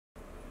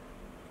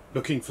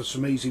Looking for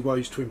some easy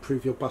ways to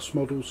improve your bus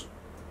models?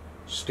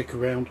 Stick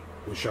around,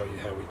 we'll show you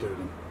how we do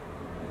them.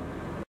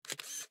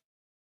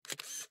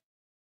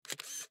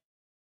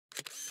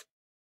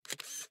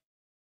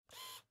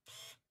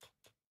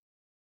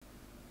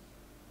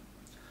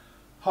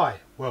 Hi,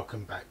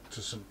 welcome back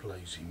to St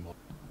Blazey Model.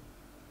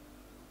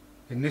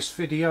 In this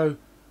video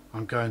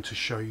I'm going to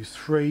show you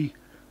 3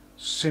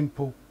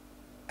 simple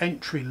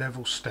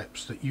entry-level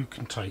steps that you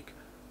can take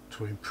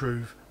to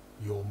improve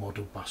your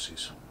model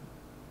buses.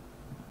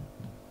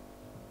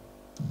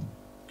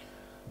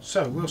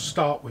 So we'll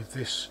start with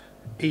this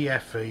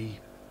EFE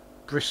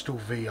Bristol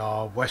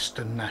VR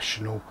Western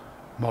National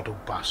model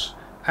bus,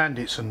 and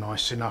it's a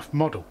nice enough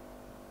model.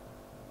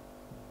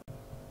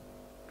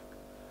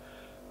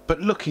 But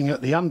looking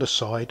at the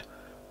underside,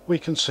 we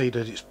can see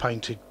that it's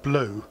painted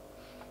blue,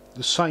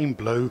 the same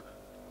blue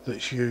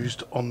that's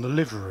used on the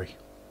livery.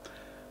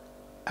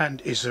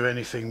 And is there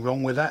anything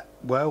wrong with that?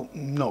 Well,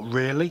 not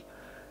really,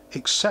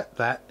 except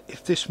that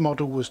if this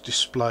model was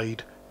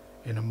displayed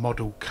in a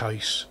model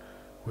case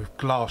with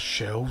glass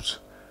shelves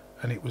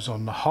and it was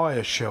on the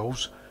higher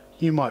shelves,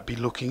 you might be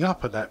looking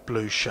up at that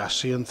blue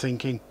chassis and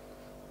thinking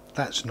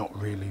that's not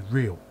really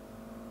real.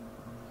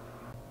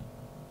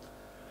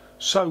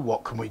 So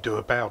what can we do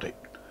about it?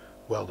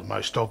 Well, the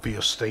most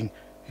obvious thing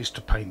is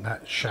to paint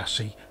that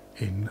chassis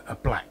in a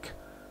black,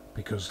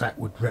 because that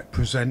would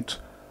represent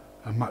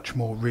a much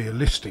more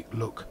realistic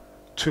look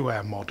to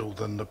our model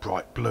than the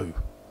bright blue.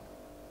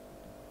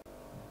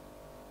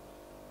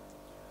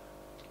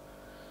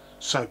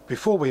 So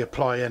before we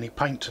apply any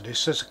paint to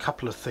this, there's a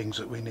couple of things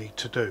that we need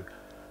to do.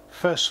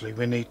 Firstly,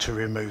 we need to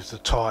remove the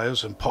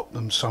tyres and pop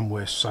them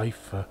somewhere safe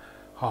for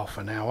half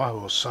an hour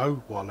or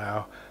so while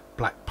our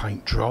black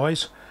paint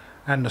dries.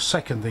 And the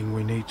second thing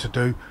we need to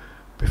do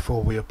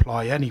before we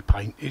apply any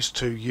paint is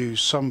to use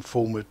some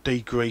form of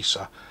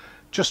degreaser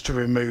just to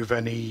remove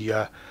any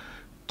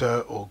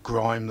dirt or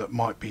grime that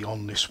might be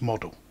on this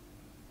model.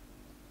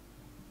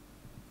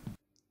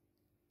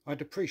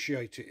 I'd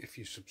appreciate it if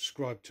you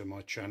subscribe to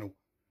my channel.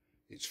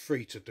 It's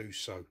free to do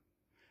so,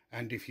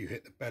 and if you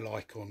hit the bell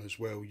icon as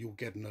well, you'll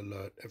get an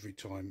alert every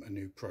time a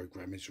new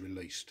program is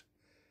released.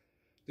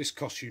 This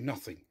costs you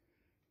nothing,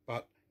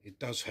 but it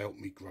does help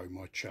me grow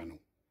my channel.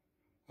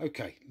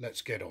 Okay,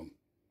 let's get on.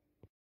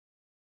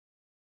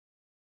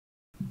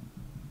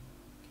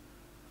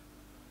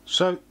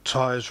 So,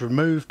 tyres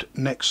removed.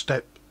 Next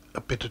step, a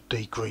bit of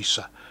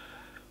degreaser.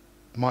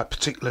 My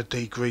particular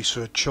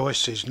degreaser of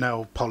choice is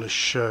nail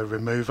polish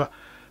remover,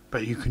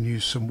 but you can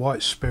use some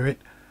white spirit,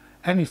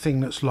 anything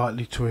that's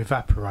likely to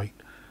evaporate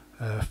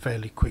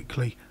fairly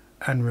quickly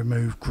and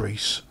remove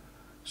grease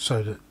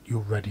so that you're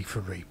ready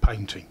for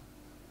repainting.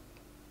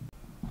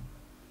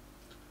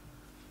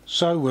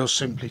 So we'll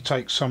simply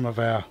take some of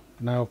our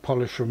nail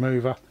polish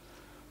remover,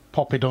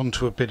 pop it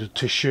onto a bit of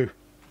tissue,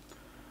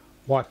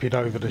 wipe it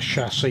over the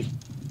chassis,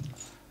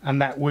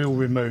 and that will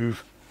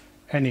remove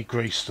any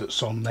grease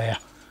that's on there,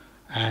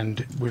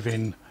 and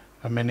within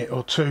a minute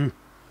or two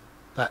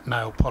that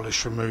nail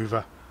polish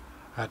remover,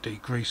 our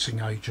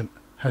degreasing agent,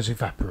 has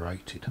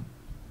evaporated.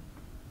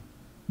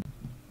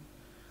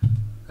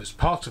 As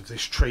part of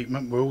this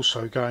treatment, we're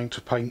also going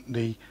to paint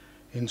the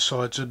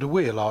insides of the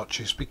wheel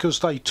arches, because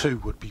they too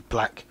would be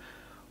black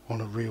on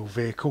a real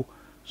vehicle.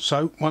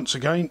 So once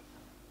again,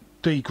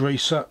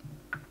 degreaser,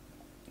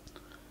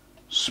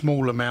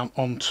 small amount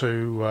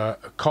onto a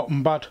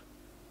cotton bud,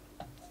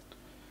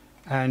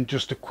 and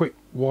just a quick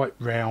wipe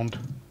round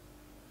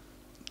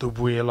the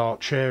wheel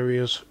arch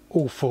areas,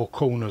 all 4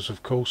 corners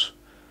of course,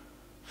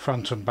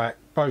 front and back,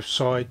 both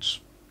sides.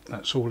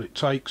 That's all it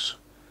takes.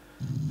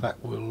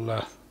 That will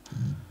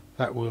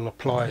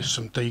apply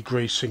some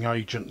degreasing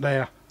agent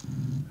there,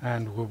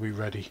 and we'll be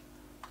ready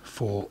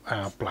for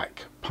our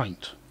black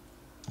paint.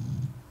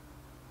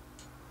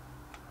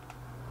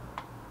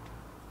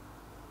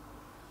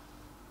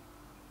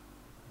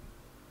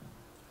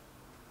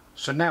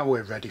 So now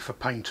we're ready for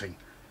painting,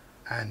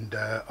 and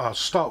I'll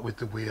start with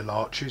the wheel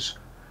arches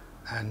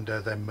and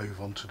then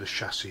move on to the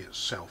chassis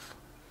itself.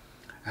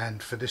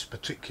 And for this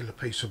particular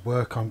piece of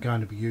work I'm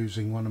going to be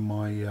using one of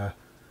my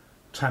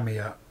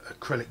Tamiya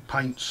acrylic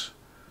paints.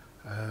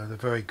 They're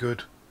very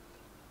good,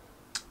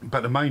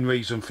 but the main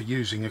reason for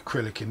using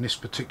acrylic in this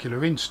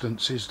particular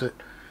instance is that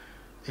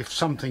if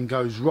something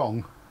goes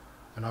wrong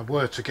and I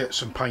were to get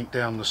some paint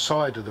down the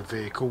side of the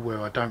vehicle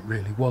where I don't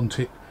really want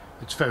it,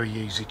 it's very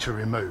easy to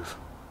remove.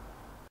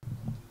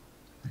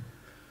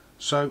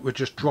 So we're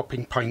just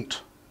dropping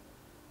paint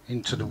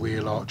into the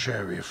wheel arch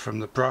area from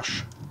the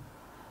brush.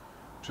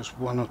 Just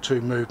 1 or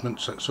 2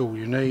 movements, that's all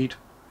you need.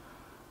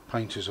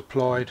 Paint is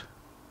applied.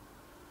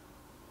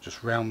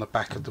 Just round the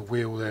back of the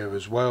wheel there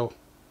as well.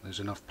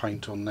 There's enough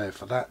paint on there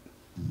for that.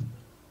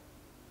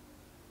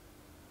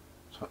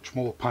 Touch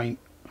more paint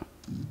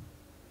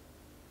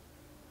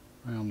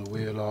around the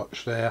wheel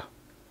arch there,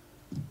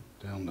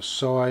 down the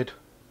side,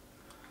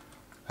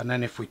 and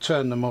then if we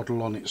turn the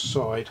model on its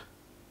side,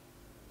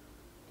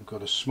 we've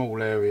got a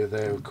small area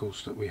there of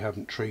course that we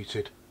haven't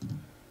treated,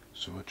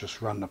 so we'll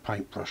just run the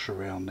paintbrush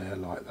around there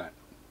like that,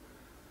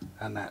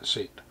 and that's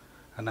it.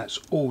 and that's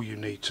all you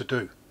need to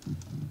do.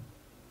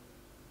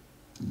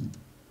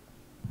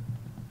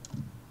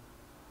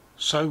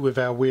 So with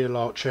our wheel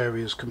arch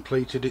areas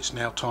completed, it's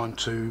now time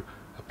to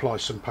apply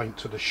some paint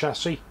to the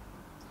chassis.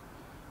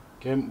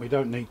 Again, we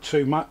don't need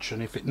too much,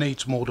 and if it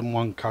needs more than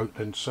one coat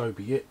then so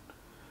be it.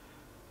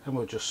 And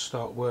we'll just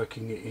start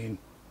working it in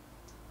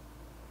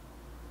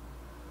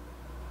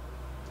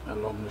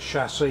along the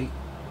chassis.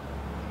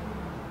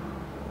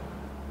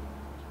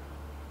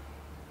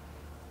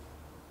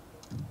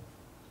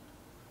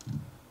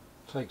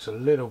 Takes a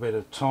little bit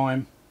of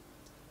time.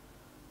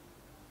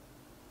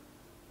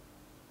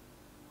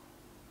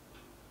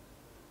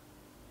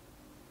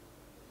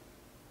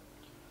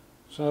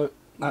 So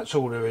that's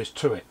all there is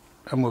to it,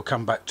 and we'll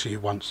come back to you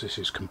once this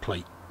is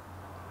complete.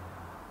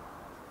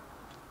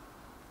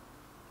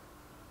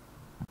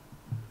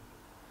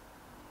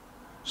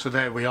 So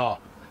there we are,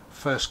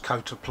 first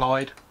coat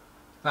applied.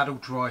 That'll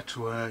dry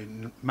to a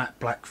matte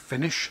black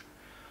finish.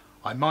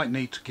 I might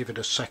need to give it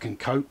a second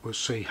coat. We'll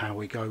see how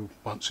we go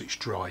once it's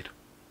dried.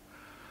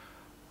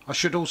 I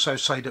should also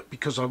say that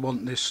because I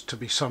want this to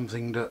be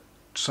something that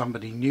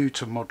somebody new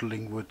to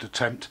modelling would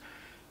attempt,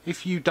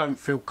 if you don't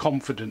feel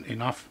confident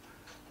enough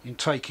in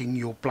taking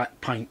your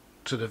black paint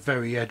to the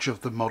very edge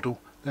of the model,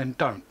 then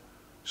don't.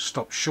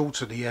 Stop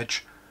short of the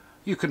edge.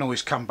 You can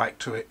always come back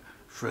to it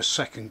for a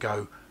second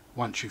go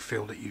once you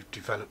feel that you've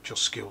developed your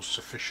skills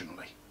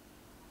sufficiently.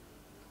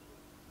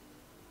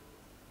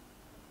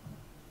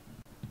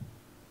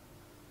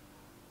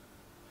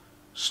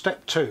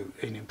 Step 2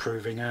 in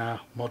improving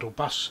our model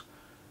bus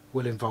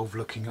will involve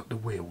looking at the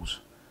wheels.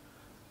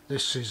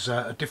 This is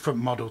a different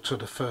model to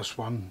the first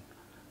one.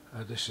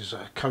 This is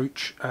a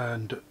coach,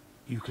 and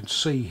you can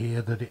see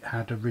here that it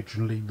had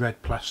originally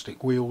red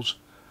plastic wheels.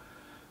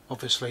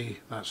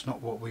 Obviously that's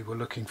not what we were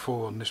looking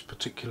for on this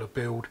particular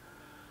build,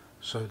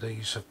 so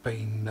these have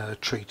been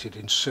treated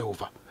in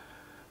silver.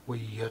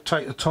 We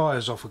take the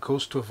tyres off, of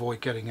course, to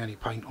avoid getting any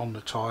paint on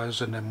the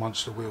tyres, and then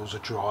once the wheels are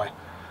dry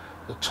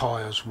the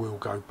tyres will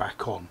go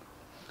back on.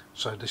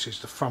 So this is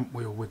the front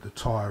wheel with the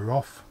tyre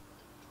off,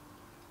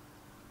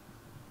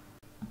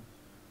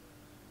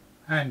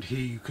 and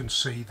here you can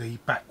see the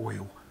back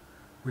wheel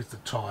with the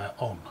tyre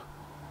on.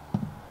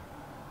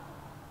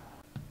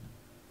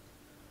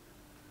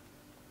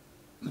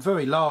 The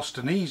very last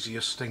and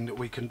easiest thing that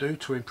we can do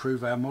to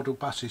improve our model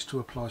bus is to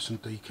apply some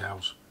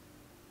decals,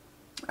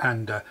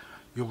 and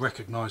you'll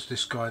recognise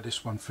this guy.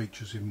 This one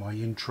features in my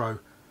intro.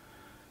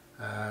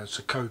 It's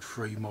a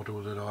code-free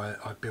model that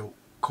I built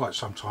quite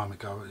some time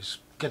ago. It's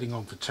getting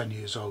on for 10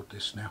 years old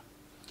this now,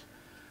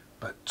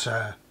 but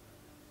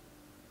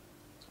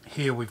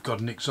here we've got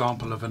an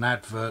example of an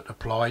advert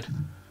applied,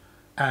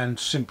 and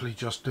simply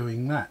just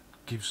doing that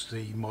gives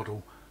the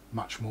model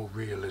much more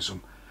realism.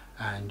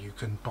 And you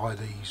can buy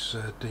these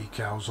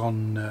decals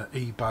on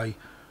eBay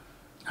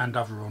and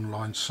other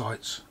online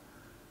sites.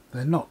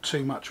 They're not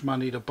too much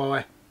money to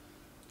buy,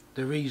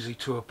 they're easy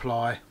to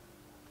apply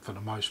for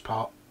the most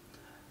part,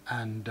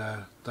 and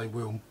they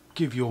will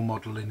give your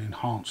model an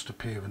enhanced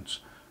appearance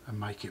and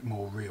make it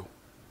more real.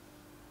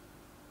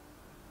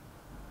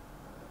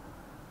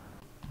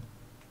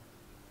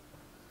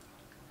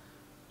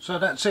 So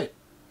that's it.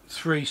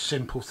 3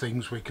 simple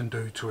things we can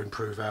do to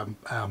improve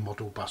our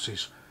model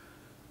buses.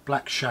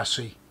 Black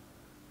chassis,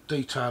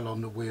 detail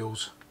on the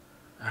wheels,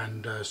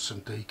 and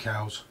some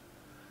decals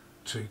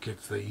to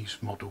give these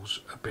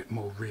models a bit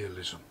more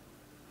realism.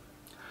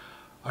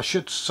 I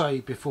should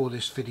say before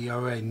this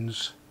video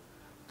ends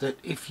that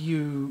if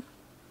you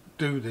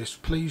do this,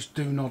 please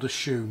do not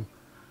assume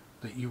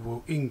that you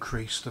will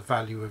increase the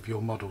value of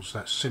your models.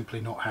 That's simply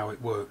not how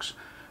it works,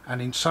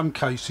 and in some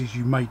cases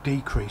you may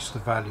decrease the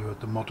value of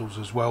the models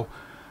as well,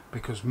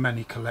 because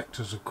many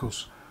collectors of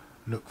course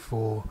look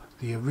for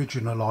the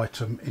original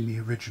item in the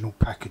original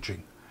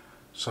packaging.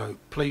 So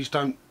please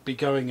don't be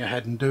going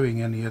ahead and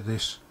doing any of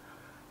this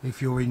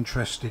if you're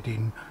interested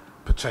in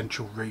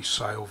potential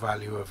resale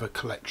value of a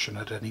collection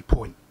at any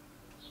point.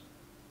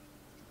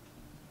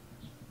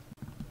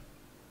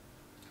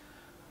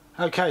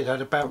 Okay,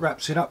 that about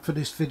wraps it up for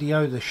this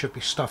video. There should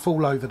be stuff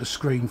all over the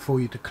screen for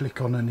you to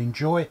click on and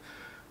enjoy.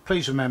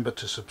 Please remember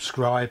to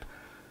subscribe.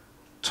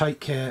 Take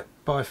care,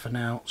 bye for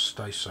now,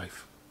 stay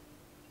safe.